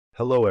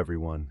Hello,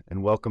 everyone,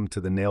 and welcome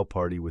to the Nail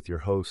Party with your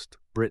host,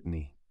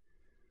 Brittany.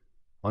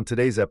 On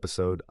today's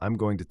episode, I'm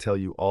going to tell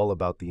you all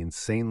about the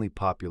insanely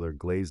popular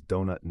glazed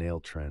donut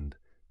nail trend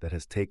that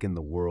has taken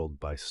the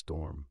world by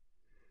storm.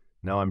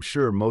 Now, I'm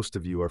sure most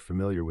of you are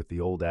familiar with the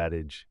old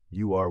adage,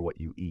 you are what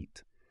you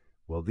eat.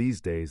 Well,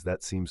 these days,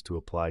 that seems to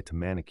apply to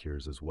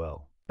manicures as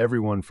well.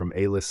 Everyone from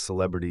A-list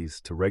celebrities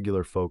to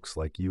regular folks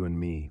like you and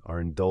me are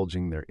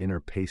indulging their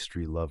inner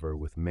pastry lover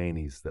with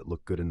manis that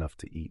look good enough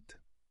to eat.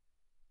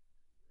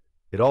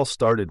 It all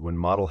started when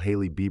model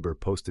Hailey Bieber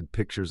posted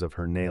pictures of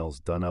her nails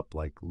done up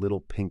like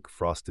little pink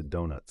frosted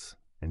donuts,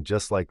 and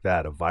just like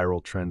that, a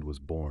viral trend was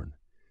born.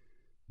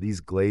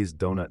 These glazed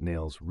donut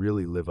nails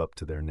really live up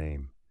to their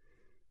name.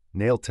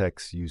 Nail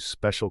techs use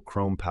special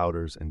chrome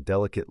powders and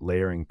delicate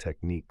layering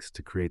techniques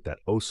to create that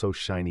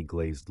oh-so-shiny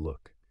glazed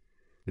look.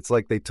 It's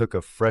like they took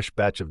a fresh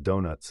batch of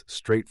donuts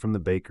straight from the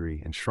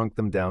bakery and shrunk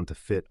them down to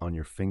fit on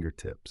your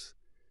fingertips.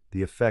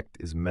 The effect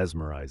is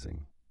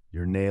mesmerizing.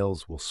 Your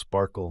nails will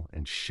sparkle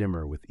and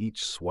shimmer with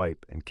each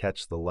swipe and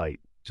catch the light,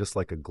 just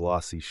like a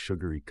glossy,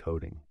 sugary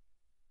coating.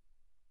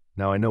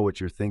 Now I know what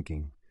you're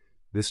thinking.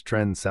 This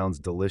trend sounds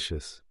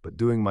delicious, but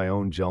doing my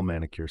own gel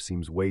manicure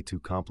seems way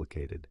too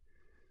complicated.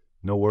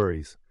 No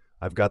worries,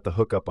 I've got the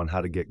hookup on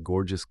how to get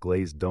gorgeous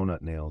glazed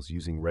donut nails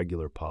using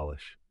regular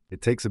polish.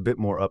 It takes a bit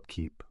more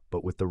upkeep,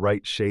 but with the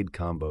right shade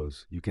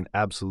combos, you can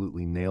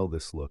absolutely nail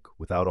this look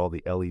without all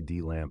the LED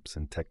lamps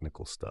and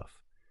technical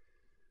stuff.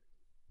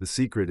 The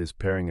secret is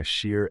pairing a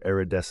sheer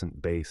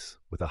iridescent base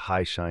with a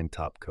high shine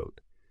top coat.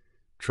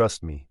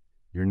 Trust me,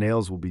 your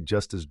nails will be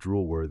just as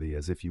drool-worthy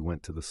as if you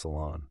went to the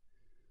salon.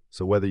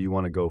 So whether you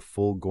want to go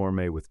full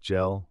gourmet with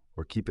gel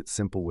or keep it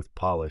simple with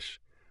polish,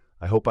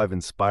 I hope I've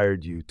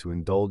inspired you to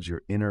indulge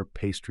your inner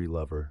pastry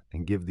lover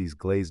and give these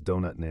glazed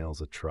donut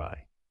nails a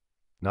try.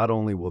 Not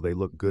only will they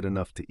look good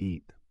enough to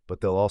eat,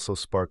 but they'll also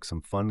spark some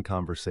fun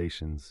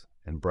conversations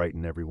and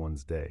brighten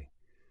everyone's day.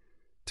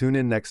 Tune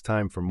in next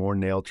time for more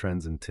nail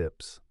trends and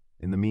tips.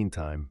 In the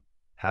meantime,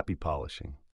 happy polishing.